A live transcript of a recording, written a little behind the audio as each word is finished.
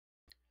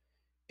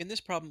In this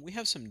problem, we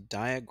have some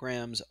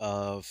diagrams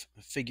of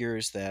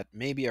figures that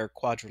maybe are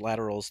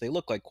quadrilaterals. They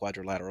look like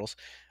quadrilaterals.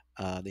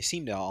 They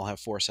seem to all have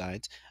four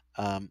sides.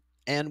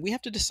 And we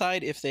have to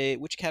decide if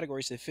which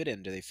categories they fit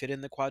in. Do they fit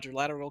in the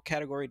quadrilateral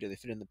category? Do they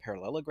fit in the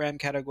parallelogram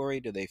category?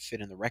 Do they fit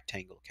in the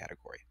rectangle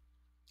category?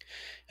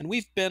 And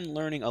we've been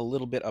learning a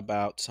little bit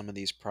about some of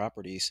these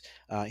properties.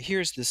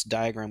 Here's this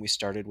diagram we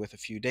started with a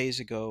few days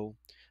ago.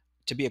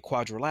 To be a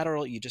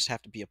quadrilateral, you just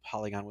have to be a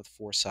polygon with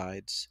four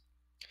sides.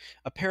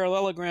 A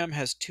parallelogram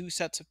has two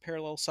sets of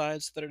parallel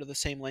sides that are the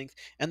same length,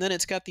 and then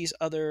it's got these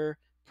other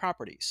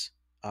properties.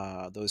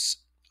 Those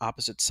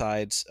opposite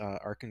sides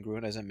are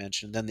congruent, as I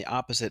mentioned. Then the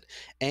opposite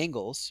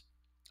angles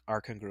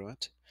are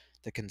congruent.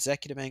 The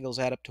consecutive angles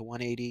add up to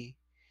 180.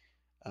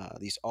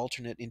 These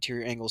alternate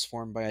interior angles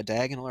formed by a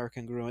diagonal are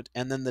congruent,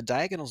 and then the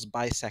diagonals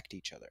bisect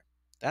each other.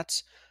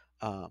 That's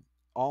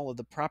all of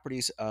the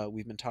properties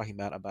we've been talking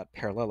about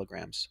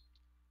parallelograms.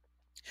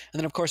 And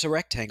then, of course, a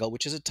rectangle,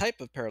 which is a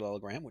type of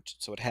parallelogram,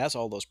 so it has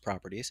all those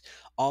properties,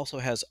 also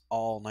has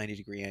all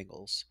 90-degree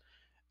angles.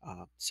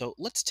 So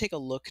let's take a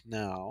look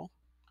now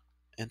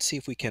and see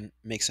if we can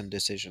make some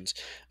decisions.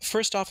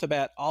 First off the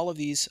bat, all of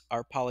these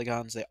are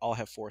polygons. They all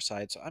have four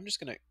sides. So I'm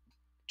just going to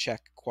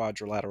check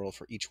quadrilateral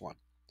for each one.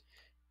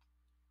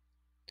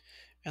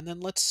 And then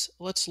let's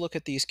look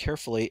at these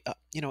carefully.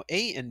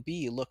 A and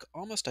B look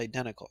almost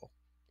identical,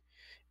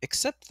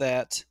 except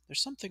that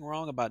there's something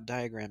wrong about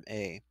diagram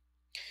A.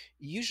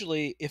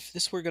 Usually, if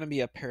this were going to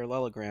be a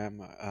parallelogram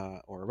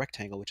or a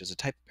rectangle, which is a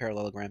type of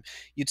parallelogram,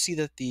 you'd see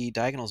that the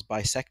diagonals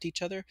bisect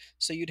each other.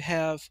 So you'd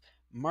have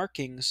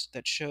markings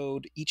that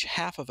showed each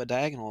half of a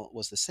diagonal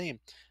was the same.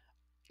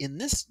 In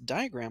this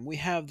diagram, we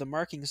have the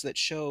markings that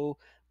show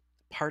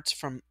parts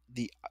from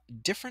the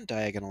different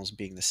diagonals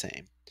being the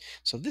same.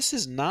 So this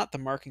is not the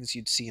markings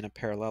you'd see in a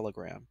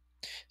parallelogram.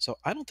 So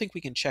I don't think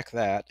we can check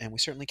that, and we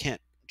certainly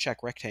can't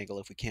check rectangle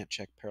if we can't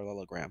check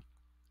parallelogram.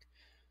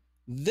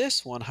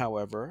 This one,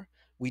 however,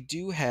 we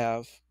do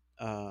have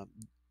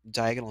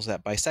diagonals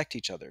that bisect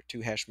each other.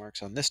 Two hash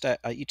marks on this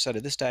each side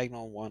of this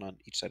diagonal, one on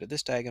each side of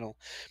this diagonal.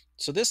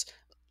 So this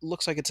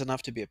looks like it's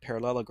enough to be a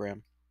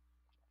parallelogram.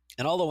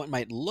 And although it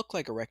might look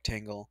like a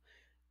rectangle,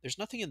 there's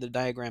nothing in the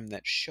diagram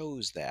that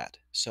shows that.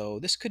 So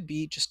this could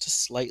be just a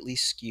slightly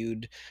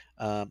skewed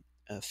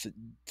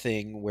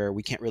thing where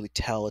we can't really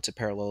tell it's a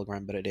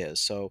parallelogram, but it is.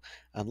 So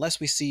unless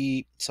we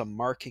see some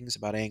markings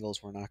about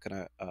angles, we're not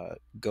going to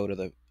go to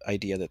the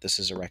idea that this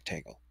is a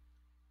rectangle.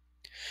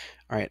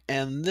 All right,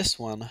 and this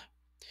one.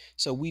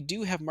 So we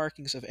do have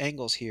markings of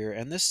angles here,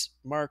 and this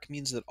mark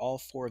means that all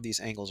four of these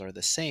angles are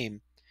the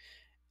same.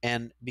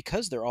 And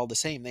because they're all the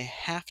same, they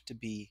have to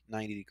be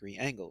 90-degree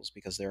angles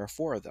because there are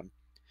four of them.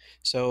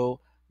 So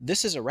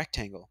this is a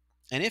rectangle.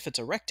 And if it's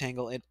a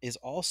rectangle, it is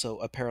also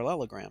a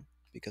parallelogram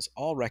because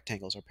all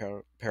rectangles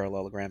are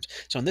parallelograms.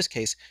 So in this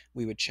case,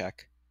 we would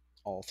check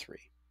all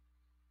three.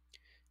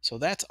 So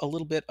that's a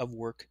little bit of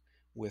work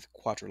with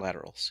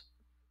quadrilaterals.